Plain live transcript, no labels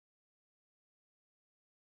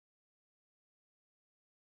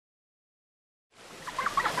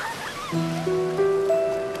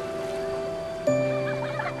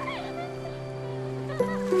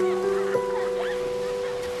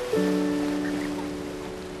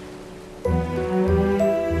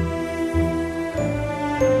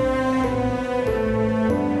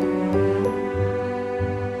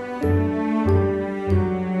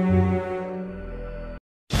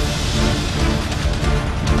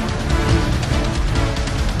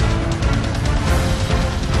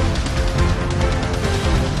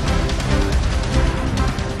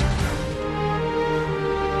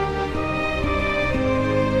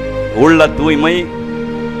உள்ள தூய்மை,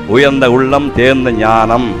 உயர்ந்த உள்ளம், தேர்ந்த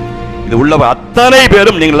ஞானம், இது உள்ள அத்தனை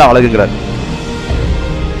பேரும் நீங்களா அழகுங்கிறார்.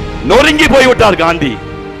 நொறுங்கி போய்விட்டார் காந்தி,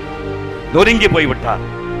 நொறுங்கி போய்விட்டார்.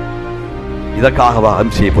 இதற்காகவா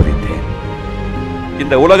அம்சியை பொதித்தேன்.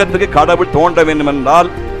 இந்த உலகத்துக்கு கடவுள் தோன்ற வேண்டும் என்றால்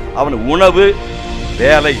அவன் உணவு,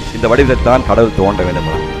 வேலை, இந்த வடிவத்தைத்தான் கடவுள் தோன்ற வேண்டும்.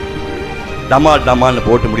 டமால் டமால்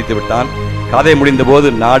போட்டு முடித்து விட்டான். கதை முடிந்த போது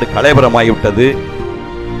நாடு கலைபரமாகிவிட்டது.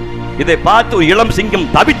 இதை பார்த்து ஒரு இளம் சிங்கம்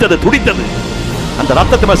தவித்தது, துடித்தது. அந்த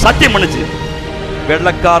ரத்தத்தை சத்தியம் பண்ணுச்சு.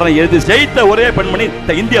 வெள்ளக்காரன் எழுதி ஜெயித்த ஒரே பெண்மணி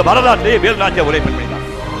இந்திய வரலாற்றிலே வேலுநாச்சியார் ஒரே பெண்மணி தான்.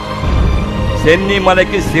 சென்னி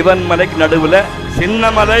மலைக்கு சிவன் மலைக்கு நடுவில்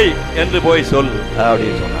சின்னமலை என்று போய் சொல்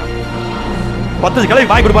அப்படின்னு சொன்னார். 10 கிளை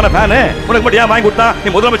வாங்கி கொடுப்பான ஃபேனு உனக்கு மட்டும் ஏன் வாங்கி கொடுத்தா?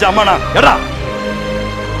 நீ முதலமைச்சர் அம்மானா எடா.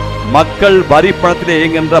 மக்கள் வரி பணத்திலே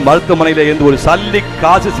இயங்குகின்ற மருத்துவமனையில இருந்து ஒரு சல்லி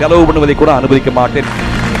காசு செலவு பண்ணுவதை கூட அனுமதிக்க மாட்டேன்.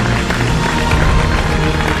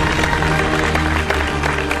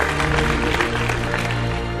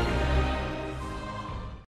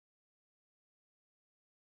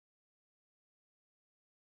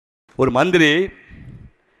 ஒரு மந்திரி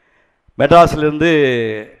மெட்ராஸ்லேருந்து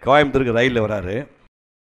கோயம்புத்தூருக்கு ரயிலில் வராரு.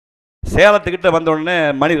 சேலத்துக்கிட்ட வந்தோடனே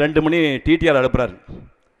மணி 2 மணி டிடிஆர் எழுப்புறாரு.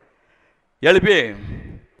 எழுப்பி,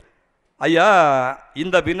 ஐயா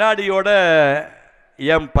இந்த வினாடியோட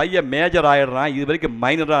என் பையன் மேஜர் ஆகிடுறான், இது வரைக்கும்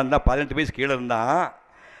மைனராக இருந்தால் 18 வயசு கீழே இருந்தான்,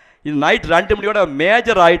 இது நைட் 2 மணியோட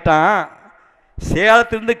மேஜர் ஆகிட்டான்,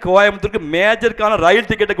 சேலத்திலிருந்து கோயம்புத்தூருக்கு மேஜருக்கான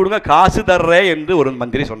ரயில் டிக்கெட்டை கொடுங்க, காசு தர்றேன் என்று ஒரு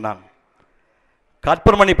மந்திரி சொன்னான்.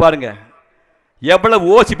 கற்பனை பண்ணி பாருங்க, எவ்வளவு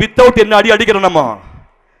ஓசி வித்தவுட் என்ன அடிக்கிறோம் நம்ம.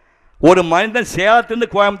 ஒரு மனிதன் சேலத்திலிருந்து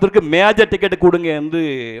கோயம்புத்தூருக்கு மேஜர் டிக்கெட்டு கொடுங்க என்று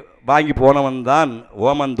வாங்கி போனவன் தான்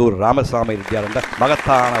ஓமந்தூர் ராமசாமி ரெட்டியார் என்ற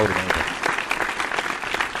மகத்தான ஒரு மனிதன்.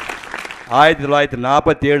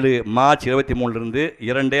 1947 மார்ச் 23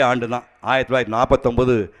 2 ஆண்டு தான்.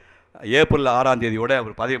 1949 ஏப்ரல் 6ஆம் தேதியோட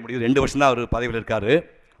அவர் பதவி முடியுது. 2 வருஷம் தான் அவர் பதவியில் இருக்கார்.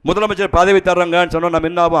 முதலமைச்சர் பதவி தர்றாங்கன்னு சொன்னோம்,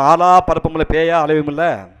 நம்ம என்ன ஆகும்? ஆளா பரப்பமில்ல, பேயா அலைவும்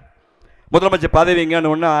இல்லை. முதலமைச்சர் பதவிங்கன்னு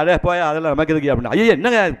ஒன்று அதே போய் அதெல்லாம் அமைக்கிறதுக்கு அப்படின்னா, ஐயா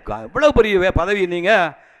என்னங்க இவ்வளோ பெரிய பதவி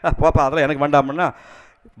நீங்கள் போப்பா அதெல்லாம் எனக்கு வேண்டாம்னா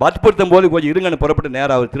வற்புறுத்தும் போது கொஞ்சம் இருங்கன்னு புறப்பட்டு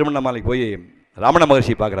நேராக அவர் திருவண்ணாமலைக்கு போய் ரமண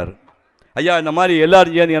மகர்ஷி பார்க்குறாரு. ஐயா இந்த மாதிரி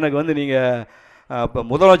எல்லாரும் சேர்ந்து எனக்கு வந்து நீங்கள் இப்போ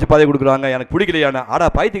முதலமைச்சர் பதவி கொடுக்குறாங்க, எனக்கு பிடிக்கலையாண்ணா. ஆடா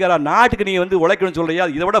பைத்தியக்காரா, நாட்டுக்கு நீங்கள் வந்து உழைக்கணும்னு சொல்லையா,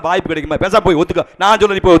 இதை விட வாய்ப்பு கிடைக்குமா, பேசா போய் ஒத்துக்கோ, நான்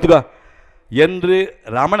சொல்ல நீ போய் ஒத்துக்கோ என்று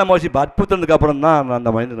ரமண மகர்ஷி வற்புறுத்ததுக்கு அப்புறம் தான்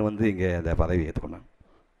அந்த மனிதன் வந்து இங்கே அந்த பதவி ஏற்றுக்கொண்டாங்க.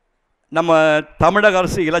 நம்ம தமிழக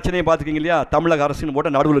அரசு இலச்சனையும் பார்த்துக்கிங்க இல்லையா, தமிழக அரசுன்னு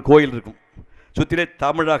போட்டால் நடுவில் கோயில் இருக்கும், சுற்றிலே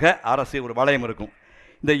தமிழக அரசு ஒரு வளையம் இருக்கும்.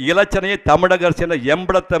 இந்த இலச்சனையை தமிழக அரசு என்ற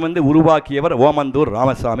எம்பளத்தை வந்து உருவாக்கியவர் ஓமந்தூர்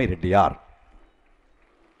ராமசாமி ரெட்டியார்.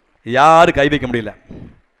 யாரும் கை வைக்க முடியல.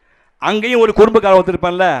 அங்கேயும் ஒரு குறும்புக்கார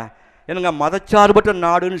ஒத்துருப்பான்ல, என்னங்க மதச்சார்பற்ற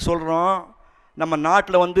நாடுன்னு சொல்கிறோம், நம்ம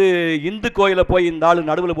நாட்டில் வந்து இந்து கோயிலை போய் இந்த ஆள்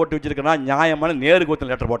நடுவில் போட்டு வச்சுருக்கேன்னா நியாயமான நேருக்கு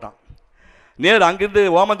ஒருத்தன் லெட்டர் போட்டான். நேரு அங்கேருந்து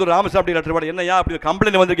ஓமந்தூர் ராமசாமி லெட்டர் போட, என்னையா அப்படி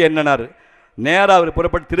கம்ப்ளைண்ட் வந்திருக்கேன் என்னன்னாரு. நேராக அவர்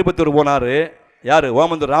புறப்பட்டு திருப்பத்தூர் போனார். யார்?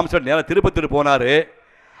 ஓமந்தூர் ராமசாமி நேராக திருப்பத்தூர் போனார்.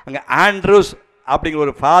 அங்கே ஆண்ட்ரூஸ் அப்படிங்கிற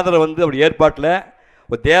ஒரு ஃபாதரை வந்து அப்படி ஏற்பாட்டில்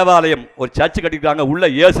ஒரு தேவாலயம், ஒரு சர்ச்சு கட்டிக்கிறாங்க. உள்ள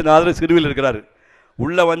இயேசுநாதர் சிலுவையில் இருக்கிறார்.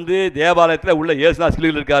 உள்ளே வந்து தேவாலயத்தில் உள்ள இயேசுநாதர்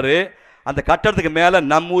சிலுவையில் இருக்கார். அந்த கட்டடத்துக்கு மேலே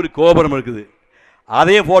நம்மூர் கோபுரம் இருக்குது.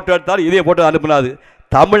 அதையும் ஃபோட்டோ எடுத்தாலும் இதையும் ஃபோட்டோ அனுப்பினாது.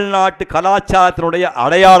 தமிழ்நாட்டு கலாச்சாரத்தினுடைய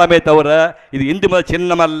அடையாளமே தவிர இது இந்து மத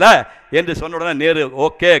சின்னம் அல்ல என்று சொன்ன உடனே நேரு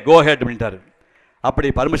ஓகே கோ ஹெட் அப்படின்ட்டார். அப்படி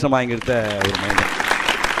பர்மிஷன் வாங்கி எடுத்த ஒரு மனிதன்.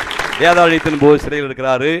 வேதாளத்தின் போது சிறையில்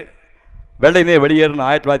இருக்கிறாரு. வெள்ளையினே வெளியேறுன்னு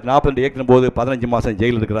 1942 இயக்கின போது 15 மாதம்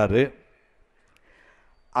ஜெயிலில் இருக்கிறாரு.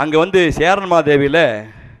 அங்கே வந்து சேரன்மாதேவியில்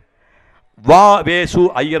வா வேசு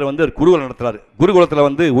ஐயர் வந்து ஒரு குருகுலம் நடத்துகிறார். குருகுலத்தில்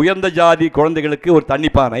வந்து உயர்ந்த ஜாதி குழந்தைகளுக்கு ஒரு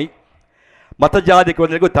தண்ணிப்பானை, மற்ற ஜாதி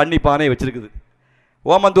குழந்தைகளுக்கு ஒரு தண்ணிப்பானை வச்சுருக்குது.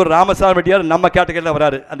 ஓமந்தூர் ராமசாமி ரெட்டியார் நம்ம கேட்டகரியில்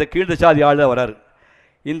வராரு, அந்த கீழ்ந்த ஜாதி ஆள் தான் வராரு.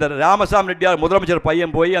 இந்த ராமசாமி ரெட்டியார் முதலமைச்சர்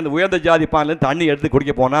பையன் போய் அந்த உயர்ந்த ஜாதி பானிலேருந்து தண்ணி எடுத்து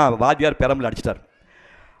குடிக்க போனால் வாத்தியார் பெரம்பில் அடிச்சிட்டார்.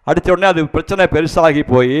 அடித்த உடனே அது பிரச்சனை பெருசாகி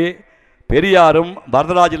போய் பெரியாரும்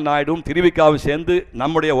வரதராஜன் நாயுடும் திருவிக்காவும் சேர்ந்து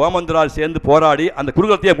நம்முடைய ஓமந்தூரார் சேர்ந்து போராடி அந்த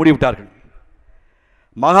குருகுலத்தையே மூடிவிட்டார்கள்.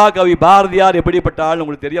 மகாகவி பாரதியார் எப்படிப்பட்ட ஆள்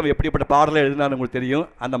உங்களுக்கு தெரியும், எப்படிப்பட்ட பாடலை எழுதினார் உங்களுக்கு தெரியும்.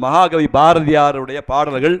 அந்த மகாகவி பாரதியாருடைய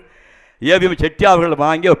பாடல்கள் ஏவிஎம் செட்டியார் அவர்கள்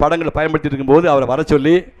வாங்கி ஒரு படங்களை பயன்படுத்தி இருக்கும்போது அவரை வர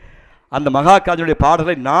சொல்லி அந்த மகாகாஜனுடைய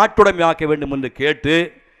பாடல்களை நாட்டுடைமையாக்க வேண்டும் என்று கேட்டு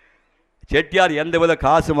செட்டியார் எந்தவித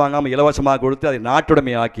காசு வாங்காமல் இலவசமாக கொடுத்து அதை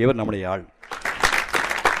நாட்டுடைமை ஆக்கியவர் நம்முடைய ஆள்.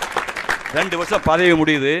 2 வருஷம் பதவி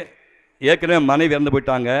முடியுது. ஏற்கனவே மனைவி இறந்து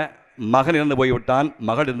போயிட்டாங்க, மகன் இறந்து போய்விட்டான்,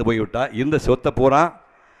 மகள் இறந்து போய்விட்டான். இந்த சொத்தை பூரா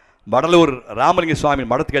வடலூர் ராமலிங்க சுவாமி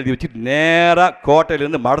மடத்துக்கு எழுதி வச்சுட்டு நேராக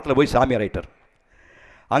கோட்டையிலேருந்து மடத்தில் போய் சாமி ஆயிட்டார்.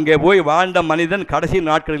 அங்கே போய் வாழ்ந்த மனிதன் கடைசி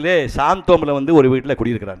நாட்களிலே சாந்தோமில் வந்து ஒரு வீட்டில்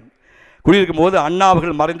குடியிருக்கிறார். குடியிருக்கும் போது அண்ணா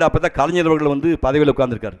அவர்கள் மறைந்த அப்போ தான் கலைஞர் அவர்கள் வந்து பதவியில்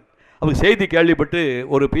உட்கார்ந்துருக்கார். அவங்க செய்தி கேள்விப்பட்டு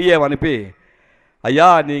ஒரு பிஏ அனுப்பி, ஐயா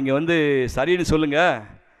நீங்கள் வந்து சரின்னு சொல்லுங்கள்,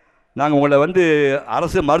 நாங்கள் உங்களை வந்து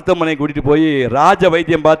அரசு மருத்துவமனை கூட்டிகிட்டு போய் ராஜ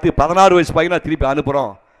வைத்தியம் பார்த்து 16 வயசு பையனை திருப்பி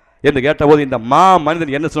அனுப்புகிறோம் என்று கேட்டபோது இந்த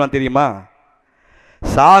மனிதன் என்ன சொன்னான் தெரியுமா?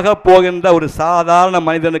 சாக போகின்ற ஒரு சாதாரண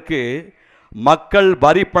மனிதனுக்கு மக்கள்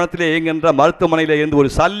வரி பணத்தில் இயங்குகின்ற மருத்துவமனையில் இருந்து ஒரு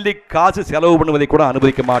சல்லி காசு செலவு பண்ணுவதை கூட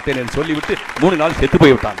அனுமதிக்க மாட்டேன் என்று சொல்லிவிட்டு 3 நாள் செத்து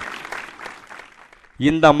போய்விட்டான்.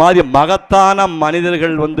 இந்த மாதிரி மகத்தான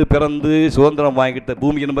மனிதர்கள் வந்து பிறந்து சுதந்திரம் வாங்கிட்ட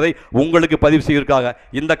பூமி என்பதை உங்களுக்கு பதிவு செய்வதற்காக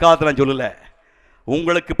இந்த காலத்தில் நான் சொல்லலை,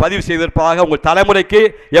 உங்களுக்கு பதிவு செய்வதற்காக உங்கள் தலைமுறைக்கு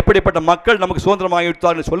எப்படிப்பட்ட மக்கள் நமக்கு சுதந்திரம் வாங்கி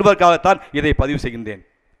விட்டார்கள் சொல்வதற்காகத்தான் இதை பதிவு செய்கின்றேன்.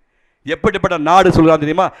 எப்படிப்பட்ட நாடு சொல்கிறான்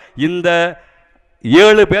தெரியுமா? இந்த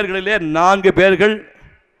 7 பேர்களிலே 4 பேர்கள்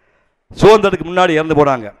சுதந்திரத்துக்கு முன்னாடி இறந்து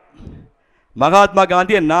போனாங்க. மகாத்மா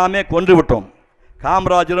காந்தியை நாமே கொன்று விட்டோம்.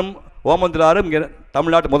 காமராஜரும் ஓமந்துராரும் இங்கே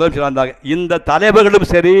தமிழ்நாட்டு முதலமைச்சராக இருந்தாங்க. இந்த தலைவர்களும்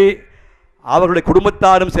சரி, அவர்களுடைய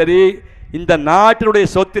குடும்பத்தாரும் சரி, இந்த நாட்டினுடைய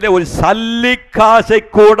சொத்திலே ஒரு சல்லி காசை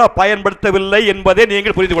கூட பயன்படுத்தவில்லை என்பதை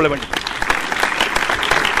நீங்கள் புரிந்து கொள்ள வேண்டும்.